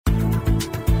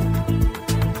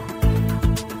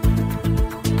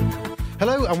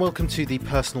Hello and welcome to the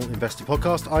Personal Investor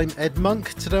Podcast. I'm Ed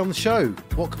Monk. Today on the show,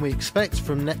 what can we expect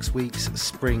from next week's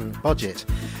spring budget?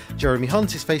 Jeremy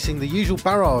Hunt is facing the usual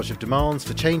barrage of demands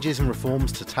for changes and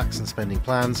reforms to tax and spending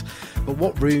plans, but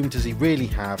what room does he really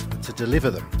have to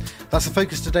deliver them? That's the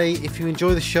focus today. If you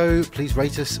enjoy the show, please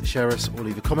rate us, share us, or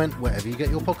leave a comment wherever you get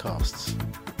your podcasts.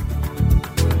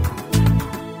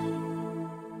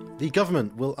 The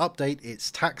government will update its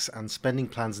tax and spending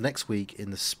plans next week in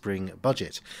the spring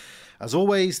budget. As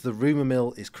always, the rumour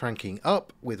mill is cranking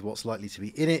up with what's likely to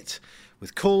be in it,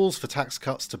 with calls for tax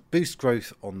cuts to boost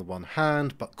growth on the one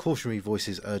hand, but cautionary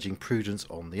voices urging prudence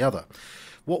on the other.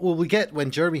 What will we get when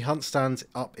Jeremy Hunt stands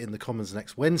up in the Commons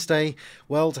next Wednesday?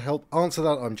 Well, to help answer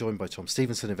that, I'm joined by Tom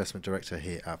Stevenson, Investment Director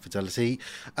here at Fidelity.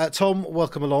 Tom,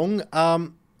 welcome along.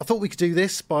 I thought we could do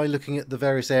this by looking at the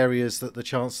various areas that the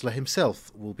Chancellor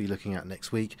himself will be looking at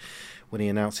next week when he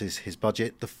announces his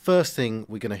budget. The first thing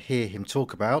we're going to hear him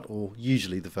talk about, or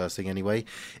usually the first thing anyway,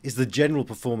 is the general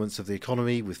performance of the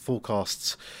economy with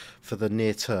forecasts for the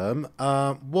near term.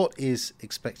 What is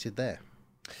expected there?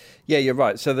 Yeah, you're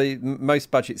right. So most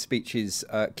budget speeches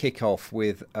kick off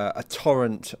with a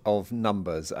torrent of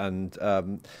numbers, and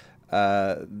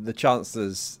the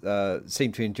chancellors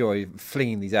seem to enjoy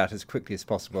flinging these out as quickly as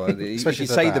possible. If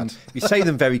you say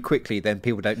them very quickly, then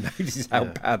people don't notice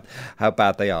how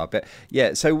bad they are. But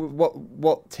yeah, so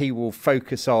what he will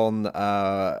focus on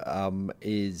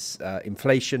is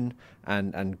inflation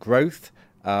and growth.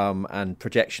 And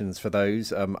projections for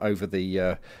those over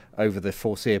the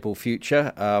foreseeable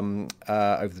future,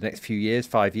 over the next few years,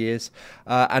 5 years,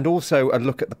 and also a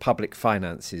look at the public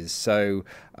finances. So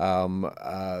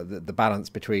the balance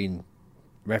between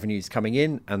revenues coming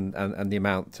in and the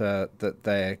amount that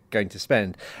they're going to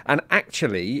spend. And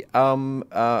actually,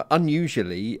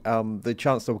 unusually, the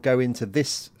Chancellor will go into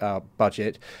this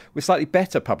budget with slightly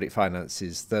better public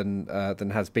finances than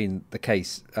has been the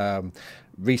case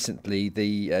recently.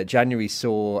 The January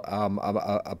saw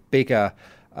a bigger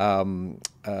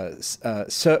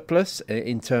surplus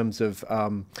in terms of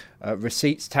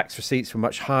receipts. Tax receipts were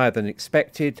much higher than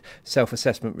expected.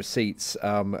 Self-assessment receipts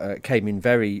came in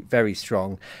very, very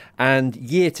strong. And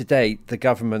year to date, the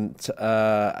government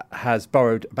has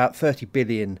borrowed about £30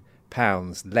 billion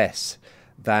less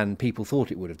than people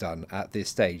thought it would have done at this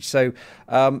stage. So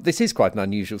this is quite an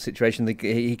unusual situation.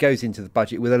 He goes into the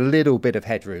budget with a little bit of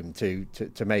headroom to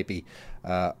maybe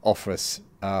offer us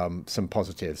some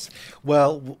positives.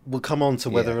 Well, we'll come on to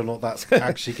whether or not that's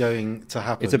actually going to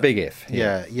happen. It's a big if.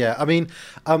 Yeah. I mean,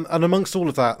 and amongst all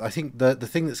of that, I think the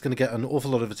thing that's going to get an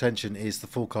awful lot of attention is the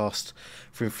forecast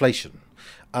for inflation.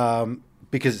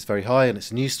 Because it's very high and it's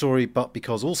a news story, but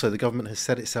because also the government has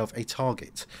set itself a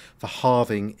target for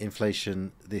halving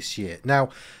inflation this year. Now,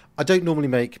 I don't normally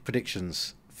make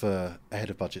predictions for ahead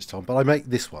of budgets, Tom, but I make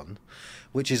this one,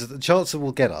 which is that the Chancellor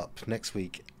will get up next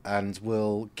week and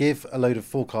will give a load of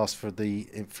forecasts for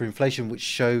inflation which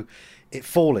show it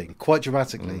falling quite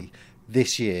dramatically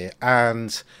this year,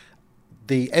 and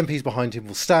the MPs behind him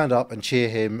will stand up and cheer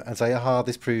him and say,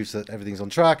 this proves that everything's on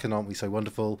track and aren't we so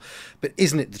wonderful? But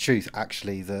isn't it the truth,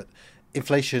 actually, that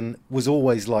inflation was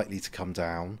always likely to come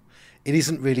down? It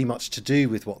isn't really much to do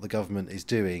with what the government is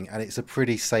doing, and it's a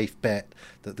pretty safe bet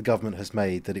that the government has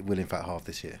made that it will in fact halve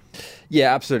this year.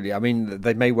 Yeah, absolutely. I mean,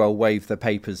 they may well wave the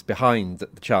papers behind the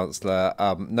Chancellor.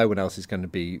 No one else is going to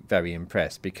be very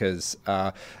impressed because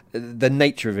the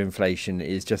nature of inflation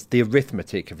is just the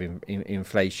arithmetic of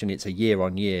inflation. It's a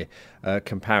year-on-year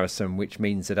comparison, which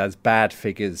means that as bad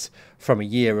figures from a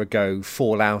year ago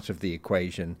fall out of the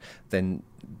equation, then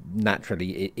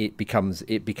naturally it becomes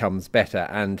better.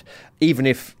 And even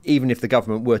if the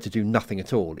government were to do nothing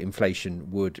at all, inflation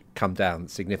would come down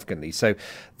significantly. So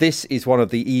this is one of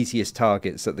the easiest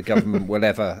targets that the government will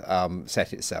ever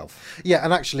set itself. Yeah,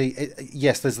 and actually,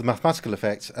 yes, there's the mathematical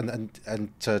effect, and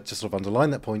to sort of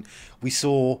underline that point, we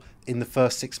saw in the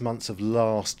first 6 months of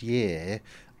last year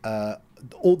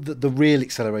all the real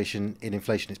acceleration in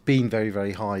inflation. It's been very,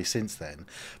 very high since then.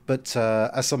 But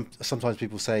as sometimes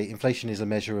people say, inflation is a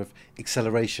measure of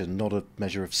acceleration, not a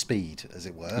measure of speed, as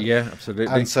it were. Yeah, absolutely.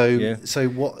 And so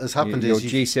what has happened your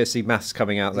is... Your GCSE maths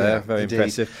coming out there, very indeed.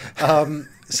 Impressive.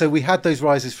 So we had those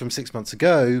rises from 6 months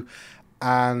ago,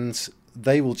 and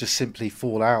they will just simply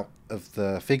fall out of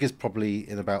the figures probably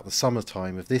in about the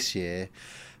summertime of this year.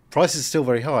 Prices are still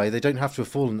very high. They don't have to have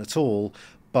fallen at all,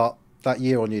 but that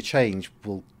year-on-year change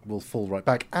will fall right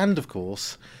back. And of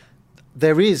course,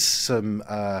 there is some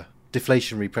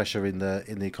deflationary pressure in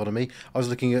the economy. I was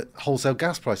looking at wholesale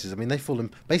gas prices. I mean, they've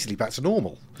fallen basically back to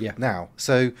normal now.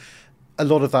 So a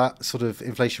lot of that sort of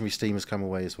inflationary steam has come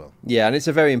away as well. Yeah, and it's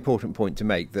a very important point to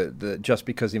make that just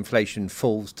because inflation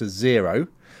falls to zero,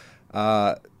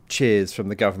 cheers from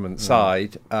the government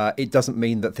side, it doesn't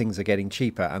mean that things are getting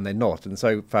cheaper, and they're not. And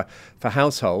so for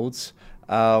households,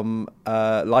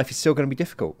 life is still going to be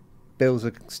difficult. Bills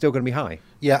are still going to be high.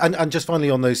 Yeah, and just finally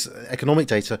on those economic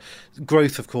data,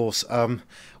 growth, of course,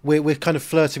 we're kind of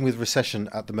flirting with recession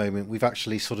at the moment. We've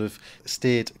actually sort of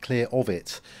steered clear of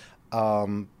it,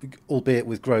 albeit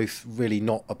with growth really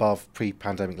not above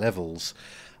pre-pandemic levels.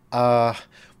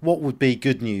 What would be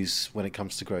good news when it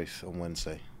comes to growth on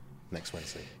next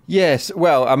Wednesday? Yes,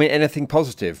 well, I mean, anything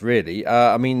positive, really.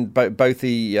 I mean, both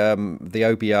the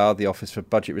OBR, the Office for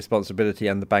Budget Responsibility,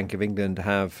 and the Bank of England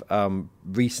have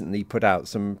recently put out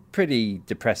some pretty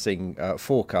depressing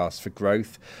forecasts for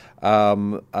growth.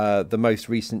 The most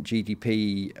recent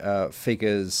GDP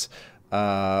figures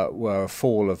were a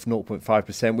fall of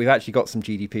 0.5%. We've actually got some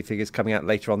GDP figures coming out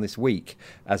later on this week,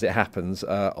 as it happens,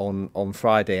 on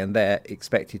Friday, and they're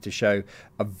expected to show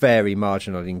a very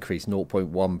marginal increase,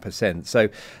 0.1%. So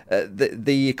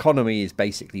the economy is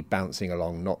basically bouncing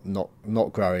along,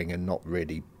 not growing and not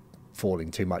really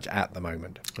falling too much at the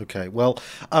moment. Okay, well,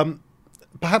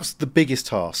 perhaps the biggest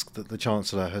task that the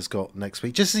Chancellor has got next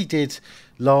week, just as he did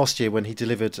last year when he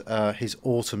delivered his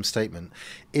autumn statement,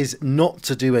 is not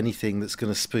to do anything that's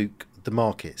going to spook the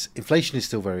markets. Inflation is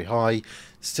still very high,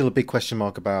 still a big question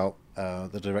mark about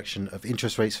the direction of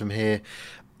interest rates from here.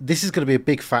 This is going to be a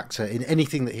big factor in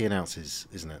anything that he announces,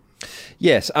 isn't it?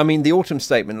 Yes, I mean, the autumn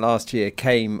statement last year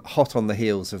came hot on the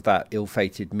heels of that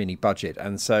ill-fated mini-budget,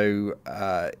 and so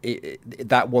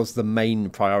that was the main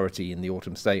priority in the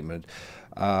autumn statement,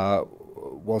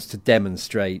 was to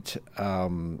demonstrate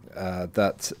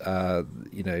that,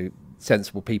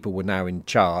 sensible people were now in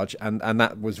charge, and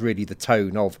that was really the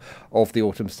tone of the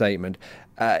autumn statement.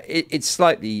 It's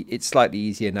slightly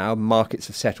easier now. Markets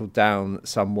have settled down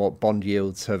somewhat. Bond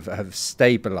yields have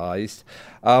stabilised,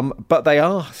 but they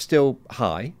are still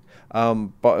high.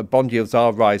 But bond yields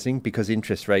are rising because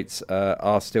interest rates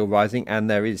are still rising, and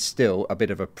there is still a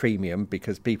bit of a premium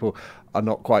because people are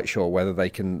not quite sure whether they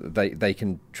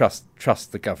can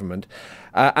trust the government,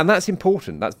 and that's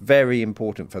important. That's very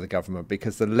important for the government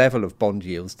because the level of bond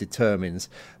yields determines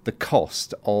the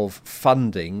cost of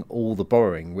funding all the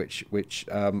borrowing which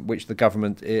the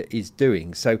government is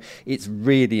doing. So it's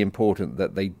really important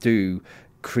that they do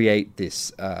create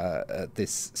this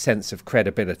sense of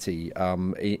credibility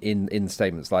in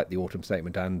statements like the autumn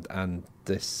statement and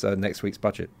this next week's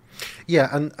budget.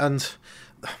 Yeah, and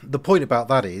the point about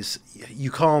that is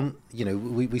you can't,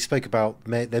 we spoke about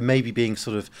there maybe being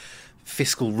sort of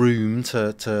fiscal room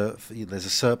to there's a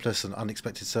surplus, an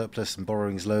unexpected surplus, and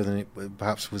borrowing is lower than it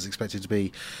perhaps was expected to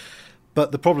be.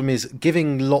 But the problem is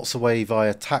giving lots away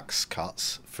via tax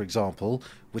cuts, for example,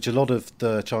 which a lot of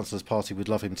the Chancellor's party would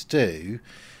love him to do.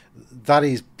 That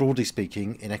is, broadly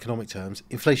speaking, in economic terms,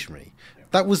 inflationary. Yeah.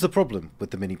 That was the problem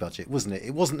with the mini-budget, wasn't it?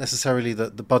 It wasn't necessarily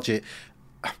that the budget,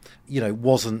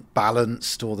 wasn't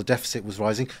balanced or the deficit was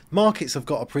rising. Markets have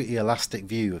got a pretty elastic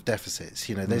view of deficits.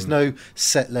 There's no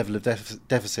set level of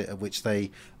deficit at which they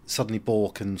suddenly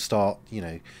balk and start,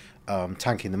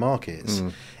 tanking the markets.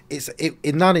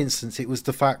 In that instance, it was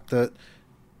the fact that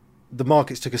the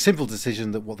markets took a simple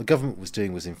decision that what the government was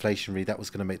doing was inflationary. That was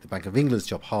going to make the Bank of England's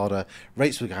job harder.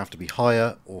 Rates were going to have to be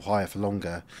higher or higher for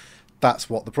longer. That's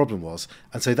what the problem was.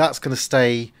 And so that's going to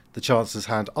stay the Chancellor's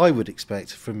hand, I would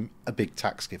expect, from a big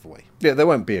tax giveaway. Yeah,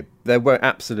 there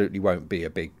absolutely won't be a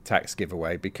big tax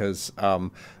giveaway because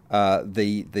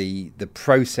the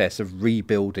process of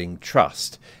rebuilding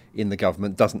trust in the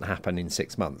government doesn't happen in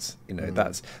 6 months.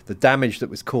 That's the damage that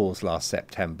was caused last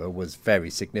September was very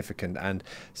significant, and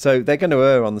so they're going to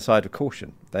err on the side of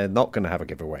caution. They're not going to have a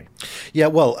giveaway. Yeah,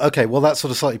 well, okay, well that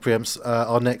sort of slightly preempts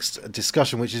our next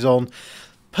discussion, which is on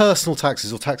personal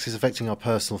taxes or taxes affecting our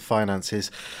personal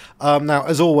finances. Now,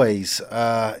 as always,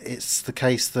 it's the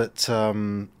case that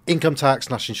income tax,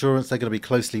 national insurance, they're going to be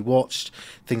closely watched,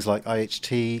 things like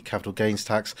IHT, capital gains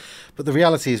tax. But the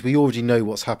reality is we already know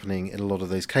what's happening in a lot of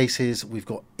those cases. We've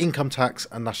got income tax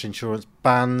and national insurance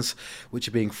bans, which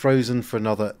are being frozen for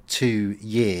another 2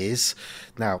 years.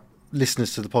 Now,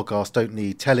 listeners to the podcast don't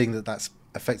need telling that that's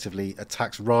effectively a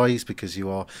tax rise because you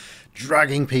are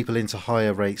dragging people into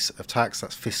higher rates of tax.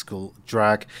 That's fiscal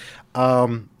drag.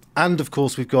 And of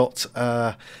course, we've got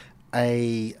a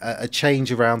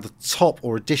change around the top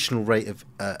or additional rate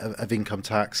of income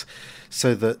tax,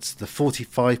 so that the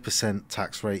 45%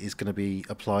 tax rate is going to be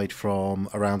applied from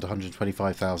around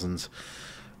 125,000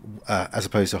 as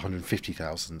opposed to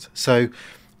 150,000. So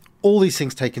all these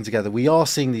things taken together, we are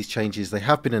seeing these changes. They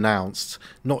have been announced,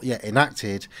 not yet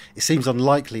enacted. It seems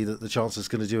unlikely that the Chancellor's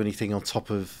going to do anything on top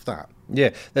of that. Yeah,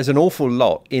 there's an awful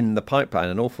lot in the pipeline,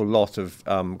 an awful lot of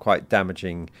quite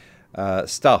damaging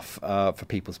stuff for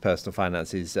people's personal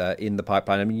finances in the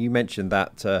pipeline. I mean, you mentioned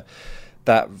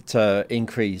that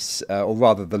increase, or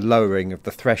rather the lowering of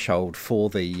the threshold for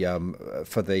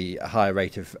the higher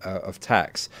rate of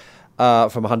tax.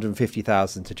 From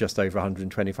 150,000 to just over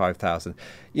 125,000,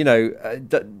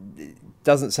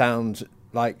 doesn't sound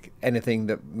like anything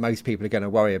that most people are going to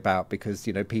worry about, because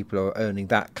people are earning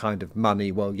that kind of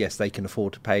money. Well, yes, they can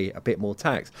afford to pay a bit more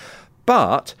tax,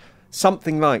 but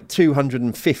something like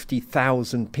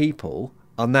 250,000 people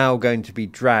are now going to be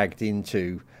dragged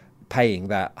into paying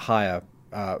that higher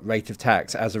rate of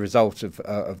tax as a result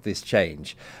of this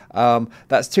change.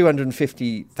 That's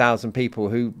 250,000 people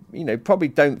who probably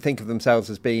don't think of themselves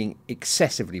as being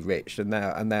excessively rich, and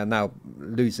they're now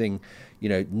losing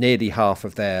nearly half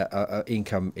of their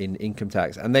income in income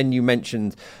tax. And then you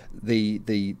mentioned the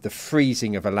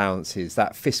freezing of allowances,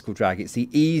 that fiscal drag. It's the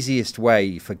easiest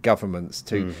way for governments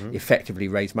to effectively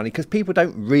raise money, because people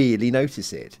don't really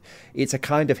notice it. It's a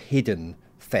kind of hidden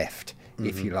theft,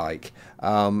 if you like,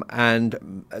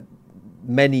 and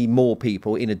many more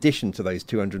people, in addition to those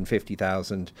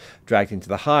 250,000 dragged into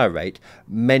the higher rate,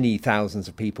 many thousands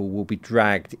of people will be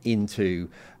dragged into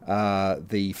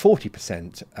the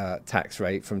 40% tax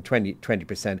rate from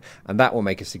 20%, and that will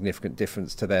make a significant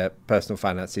difference to their personal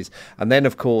finances. And then,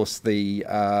 of course, the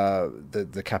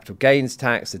capital gains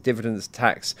tax, the dividends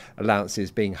tax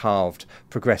allowances being halved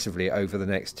progressively over the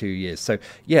next 2 years. So,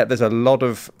 yeah, there's a lot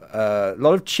of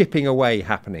chipping away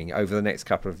happening over the next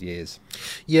couple of years.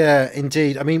 Yeah,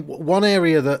 indeed. I mean, one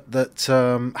area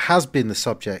that has been the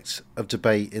subject of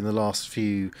debate in the last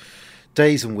few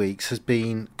days and weeks has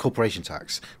been corporation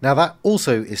tax. Now, that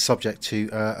also is subject to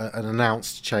an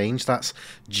announced change that's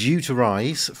due to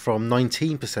rise from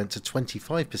 19% to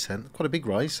 25%, quite a big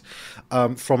rise,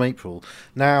 from April.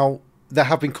 Now, there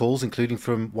have been calls, including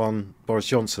from one Boris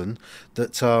Johnson,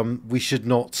 that we should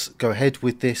not go ahead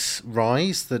with this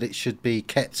rise, that it should be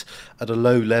kept at a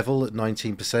low level at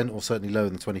 19%, or certainly lower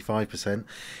than 25%.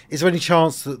 Is there any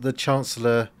chance that the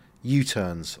Chancellor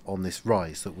U-turns on this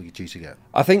rise that we're due to get?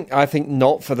 I think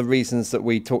not, for the reasons that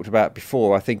we talked about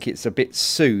before. I think it's a bit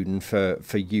soon for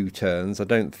U-turns. I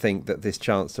don't think that this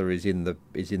Chancellor is in the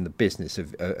business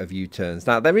of U-turns.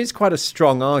 Now, there is quite a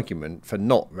strong argument for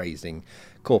not raising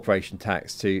corporation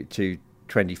tax to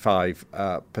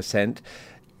 25%.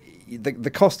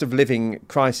 The cost of living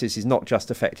crisis is not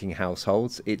just affecting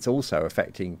households, it's also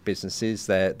affecting businesses.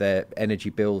 Their energy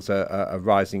bills are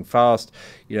rising fast.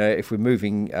 If we're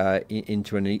moving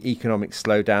into an economic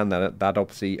slowdown, that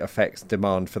obviously affects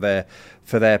demand for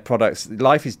their products.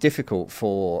 Life is difficult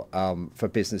for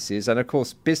businesses, and of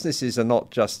course businesses are not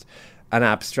just an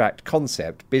abstract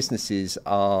concept. Businesses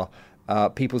are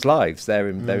people's lives. They're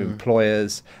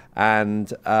employers.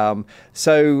 And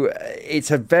so it's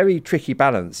a very tricky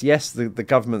balance. Yes, the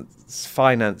government's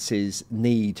finances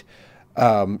need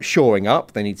shoring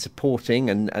up. They need supporting,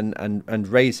 and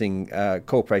raising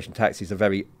corporation tax is a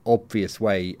very obvious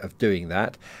way of doing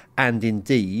that. And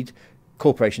indeed,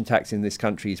 corporation tax in this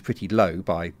country is pretty low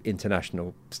by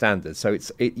international standards. So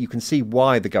you can see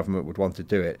why the government would want to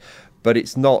do it, but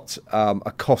it's not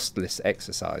a costless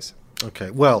exercise.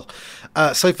 Okay, well,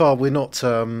 so far we're not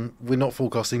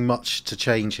forecasting much to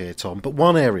change here, Tom. But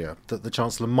one area that the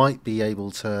Chancellor might be able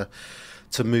to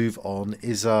move on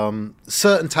is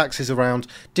certain taxes around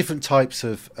different types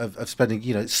of spending.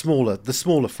 The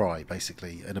smaller fry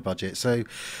basically in a budget. So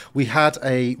we had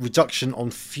a reduction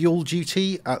on fuel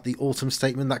duty at the autumn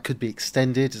statement that could be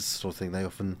extended. It's the sort of thing they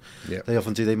often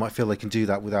do. They might feel they can do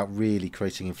that without really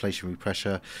creating inflationary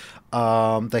pressure.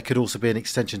 There could also be an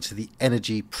extension to the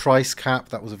energy price cap.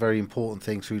 That was a very important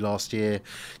thing through last year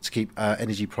to keep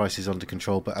energy prices under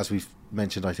control. But as we've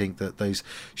mentioned, I think that those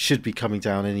should be coming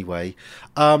down anyway.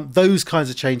 Those kinds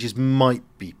of changes might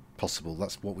be possible.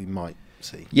 That's what we might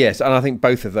see. Yes, and I think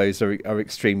both of those are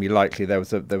extremely likely. There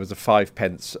was a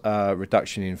 5p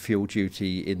reduction in fuel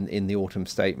duty in the autumn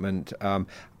statement.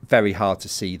 Very hard to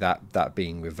see that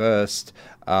being reversed.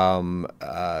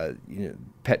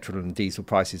 Petrol and diesel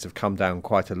prices have come down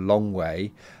quite a long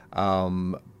way.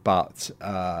 But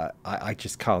I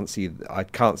just can't see. I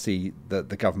can't see that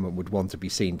the government would want to be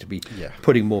seen to be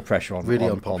putting more pressure on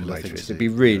motorists. It'd be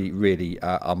really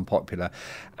unpopular.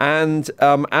 And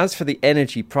as for the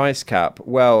energy price cap,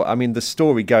 well, I mean, the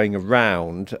story going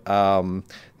around, I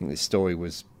think this story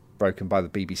was broken by the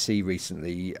BBC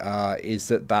recently, is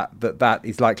that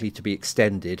is likely to be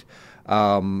extended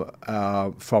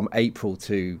from April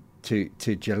to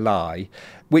to July,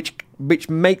 which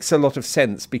makes a lot of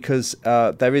sense because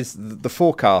there is the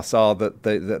forecasts are that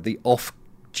the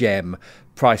off-gem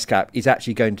price cap is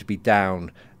actually going to be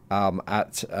down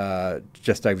at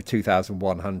just over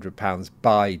 £2,100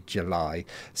 by July.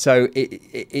 So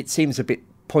it seems a bit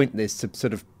pointless to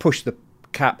sort of push the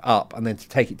cap up and then to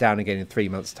take it down again in 3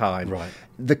 months' time. Right.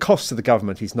 The cost to the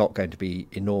government is not going to be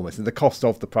enormous, and the cost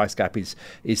of the price cap is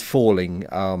falling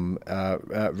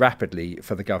rapidly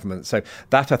for the government. So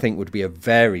that, I think, would be a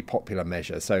very popular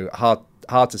measure. So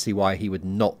hard to see why he would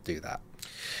not do that.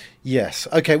 Yes.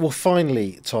 Okay. Well,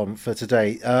 finally, Tom, for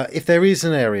today, if there is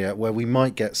an area where we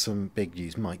might get some big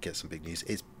news,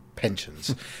 it's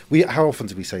pensions. How often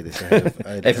do we say this?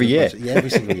 Every year. Yeah, every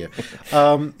single year.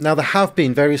 Now, there have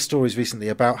been various stories recently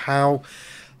about how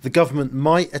the government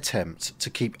might attempt to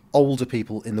keep older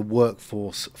people in the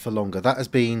workforce for longer. That has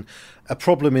been a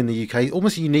problem in the UK,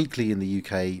 almost uniquely in the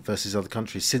UK versus other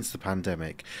countries since the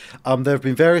pandemic. There have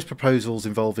been various proposals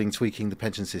involving tweaking the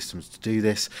pension systems to do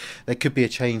this. There could be a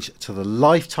change to the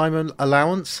lifetime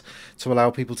allowance to allow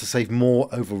people to save more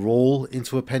overall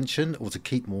into a pension or to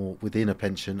keep more within a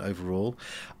pension overall.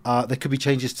 There could be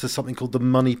changes to something called the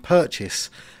money purchase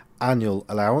annual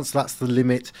allowance. That's the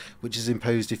limit which is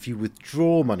imposed if you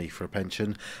withdraw money for a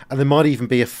pension, and there might even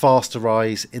be a faster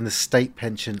rise in the state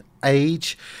pension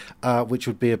age, which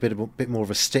would be a bit more of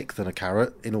a stick than a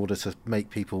carrot in order to make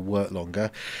people work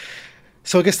longer.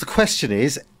 So I guess the question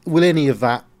is, will any of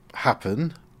that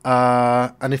happen?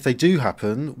 And if they do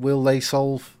happen, will they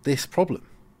solve this problem?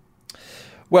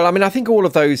 Well, I mean, I think all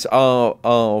of those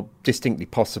are distinctly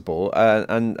possible,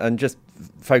 and just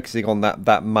focusing on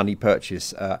that money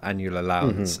purchase annual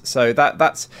allowance. Mm-hmm. So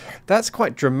that's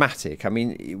quite dramatic. I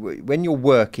mean, when you're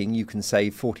working, you can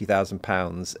save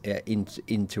 £40,000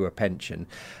 into a pension,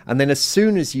 and then as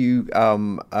soon as you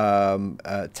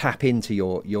tap into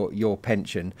your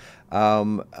pension,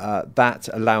 that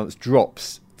allowance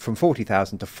drops from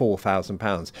 £40,000 to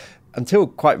 £4,000. Until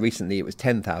quite recently, it was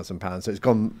 £10,000. So it's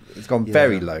gone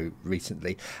very low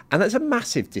recently, and that's a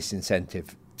massive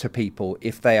disincentive to people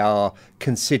if they are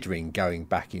considering going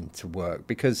back into work,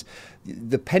 because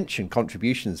the pension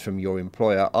contributions from your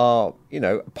employer are,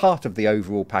 part of the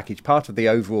overall package, part of the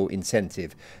overall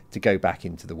incentive to go back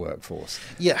into the workforce.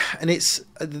 Yeah, and it's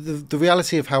the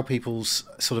reality of how people's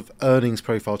sort of earnings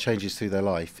profile changes through their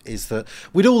life is that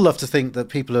we'd all love to think that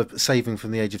people are saving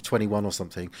from the age of 21 or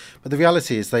something, but the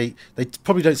reality is they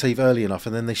probably don't save early enough,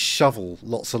 and then they shovel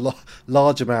lots of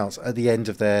large amounts at the end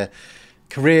of their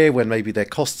career when maybe their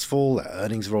costs fall, their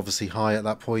earnings are obviously high at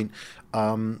that point.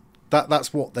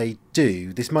 That's what they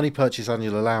do. This money purchase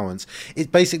annual allowance,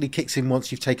 it basically kicks in once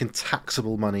you've taken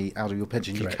taxable money out of your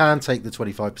pension. Correct. You can take the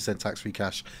 25% tax-free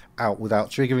cash out without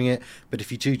triggering it, but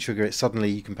if you do trigger it, suddenly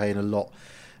you can pay in a lot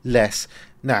less.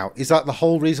 Now, is that the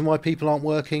whole reason why people aren't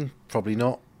working? Probably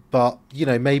not. But,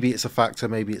 maybe it's a factor,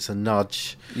 maybe it's a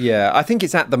nudge. Yeah, I think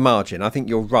it's at the margin. I think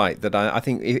you're right that I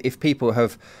think if people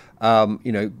have,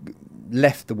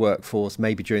 left the workforce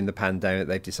maybe during the pandemic,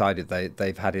 they've decided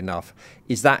they've had enough,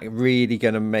 is that really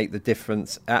going to make the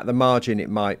difference? At the margin, it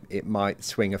might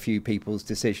swing a few people's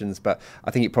decisions, but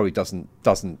I think it probably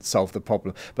doesn't solve the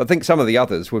problem. But I think some of the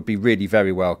others would be really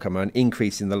very welcome. An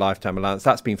increase in the lifetime allowance,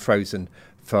 that's been frozen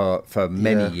for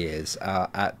many years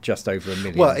at just over £1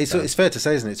 million. Well, it's fair to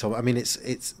say, isn't it, Tom? I mean,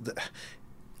 it's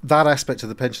that aspect of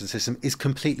the pension system is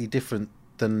completely different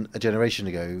than a generation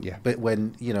ago. Yeah. But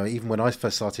when, even when I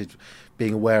first started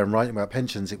being aware and writing about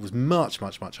pensions, it was much,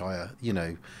 much, much higher,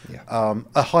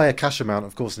 a higher cash amount,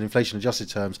 of course, in inflation adjusted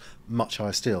terms, much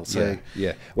higher still. So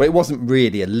yeah. Well, it wasn't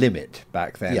really a limit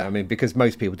back then. Yeah. I mean, because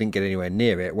most people didn't get anywhere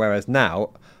near it, whereas now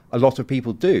a lot of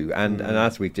people do. And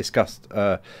as we've discussed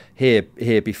here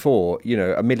before,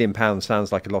 £1 million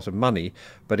sounds like a lot of money,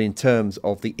 but in terms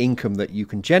of the income that you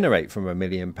can generate from £1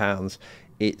 million,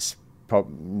 it's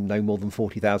no more than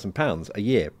 £40,000 a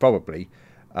year, probably.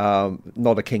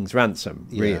 Not a king's ransom,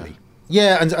 really.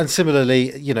 Yeah, and similarly,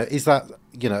 is that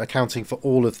accounting for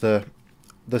all of the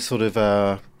sort of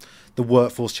the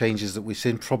workforce changes that we've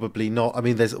seen? Probably not. I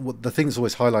mean, there's the thing that's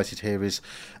always highlighted here is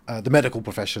the medical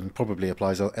profession probably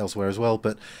applies elsewhere as well,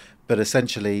 but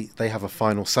essentially they have a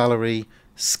final salary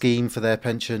scheme for their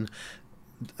pension.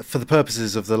 For the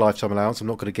purposes of the lifetime allowance, I'm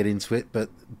not going to get into it, but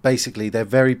basically they're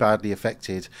very badly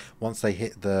affected once they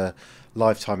hit the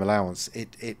lifetime allowance.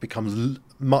 It becomes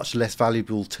much less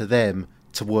valuable to them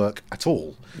to work at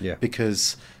all,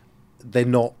 because they're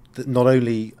not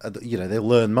only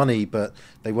they'll earn money, but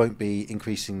they won't be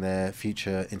increasing their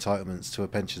future entitlements to a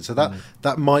pension. So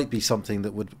that might be something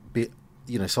that would be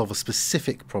solve a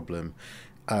specific problem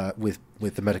with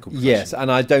the medical profession. Yes,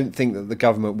 and I don't think that the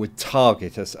government would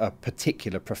target a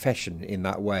particular profession in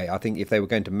that way. I think if they were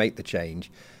going to make the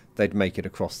change, they'd make it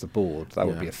across the board. That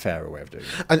would be a fairer way of doing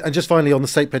it. And just finally, on the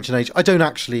state pension age, I don't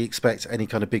actually expect any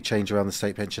kind of big change around the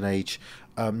state pension age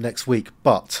next week,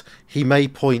 but he may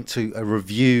point to a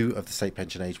review of the state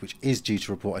pension age, which is due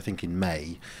to report, I think, in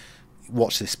May.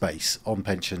 Watch this space on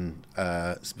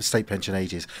state pension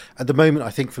ages. At the moment, I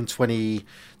think from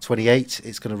 2028,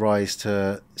 it's going to rise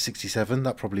to 67.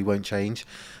 That probably won't change.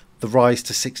 The rise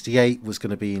to 68 was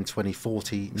going to be in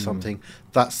 2040 something.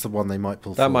 That's the one they might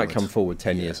pull forward. That might come forward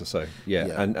 10 years or so.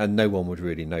 Yeah. And no one would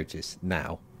really notice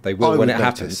now. They will when it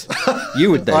happens.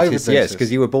 You would notice, yes,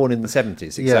 because you were born in the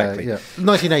 70s. Exactly. Yeah.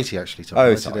 1980, actually, Tom.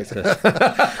 Oh, sorry.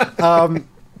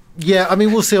 Yeah, I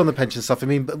mean, we'll see on the pension stuff. I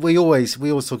mean, but we always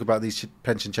talk about these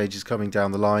pension changes coming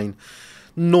down the line.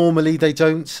 Normally they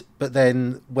don't, but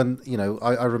then when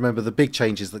I remember the big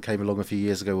changes that came along a few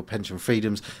years ago were pension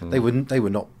freedoms. They were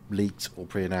not leaked or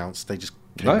pre-announced. They just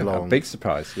came along. A big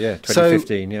surprise. Yeah,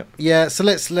 2015. So, yeah. So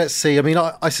let's see. I mean,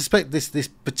 I suspect this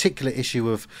particular issue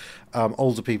of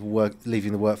older people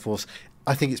leaving the workforce.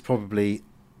 I think it's probably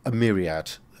a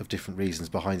myriad of different reasons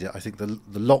behind it. I think the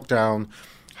lockdown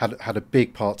had a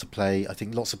big part to play. I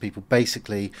think lots of people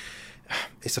basically,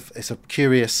 it's a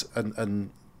curious and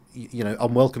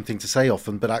unwelcome thing to say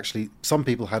often, but actually some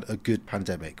people had a good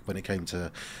pandemic when it came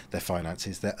to their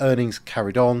finances. Their earnings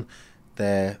carried on,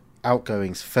 their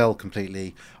outgoings fell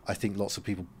completely. I think lots of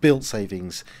people built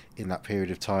savings in that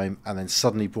period of time and then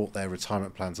suddenly brought their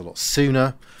retirement plans a lot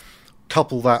sooner.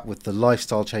 Couple that with the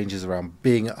lifestyle changes around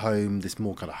being at home, this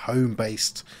more kind of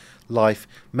home-based life.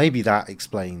 Maybe that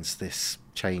explains this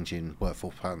change in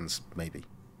workforce plans, maybe.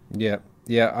 Yeah,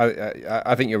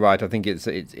 I think you're right. I think it's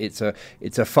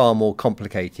a far more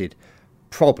complicated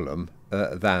problem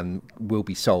than will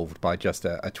be solved by just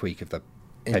a tweak of the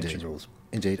pension rules.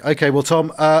 Indeed. Okay, well,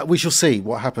 Tom, we shall see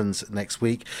what happens next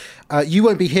week. You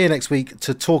won't be here next week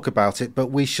to talk about it, but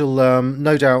we shall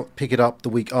no doubt pick it up the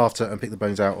week after and pick the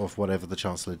bones out of whatever the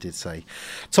Chancellor did say.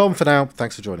 Tom, for now,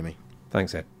 thanks for joining me.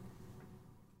 Thanks, Ed.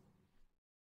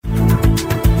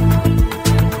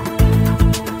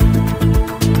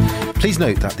 Please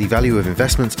note that the value of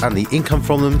investments and the income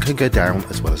from them can go down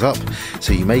as well as up,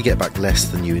 so you may get back less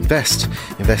than you invest.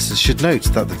 Investors should note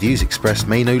that the views expressed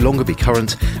may no longer be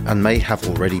current and may have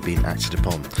already been acted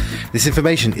upon. This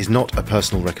information is not a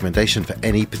personal recommendation for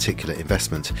any particular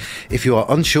investment. If you are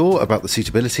unsure about the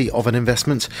suitability of an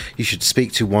investment, you should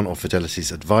speak to one of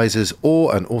Fidelity's advisors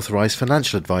or an authorised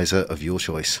financial advisor of your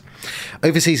choice.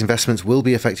 Overseas investments will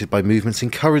be affected by movements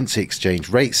in currency exchange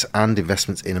rates, and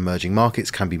investments in emerging markets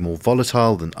can be more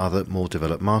volatile than other more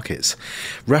developed markets.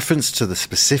 Reference to the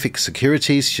specific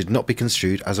securities should not be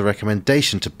construed as a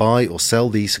recommendation to buy or sell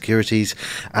these securities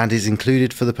and is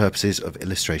included for the purposes of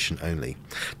illustration only.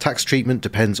 Tax treatment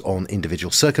depends on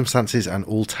individual circumstances and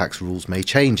all tax rules may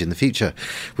change in the future.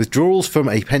 Withdrawals from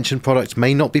a pension product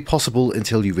may not be possible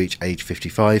until you reach age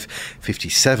 55,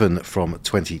 57 from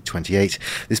 2028.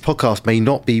 This podcast may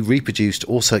not be reproduced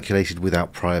or circulated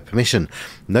without prior permission.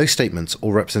 No statements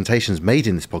or representations made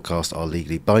in this podcast are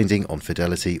legally binding on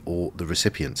Fidelity or the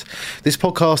recipient. This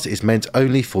podcast is meant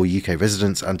only for UK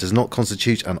residents and does not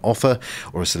constitute an offer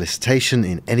or a solicitation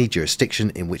in any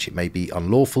jurisdiction in which it may be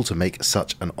unlawful to make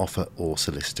such an offer or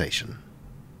solicitation.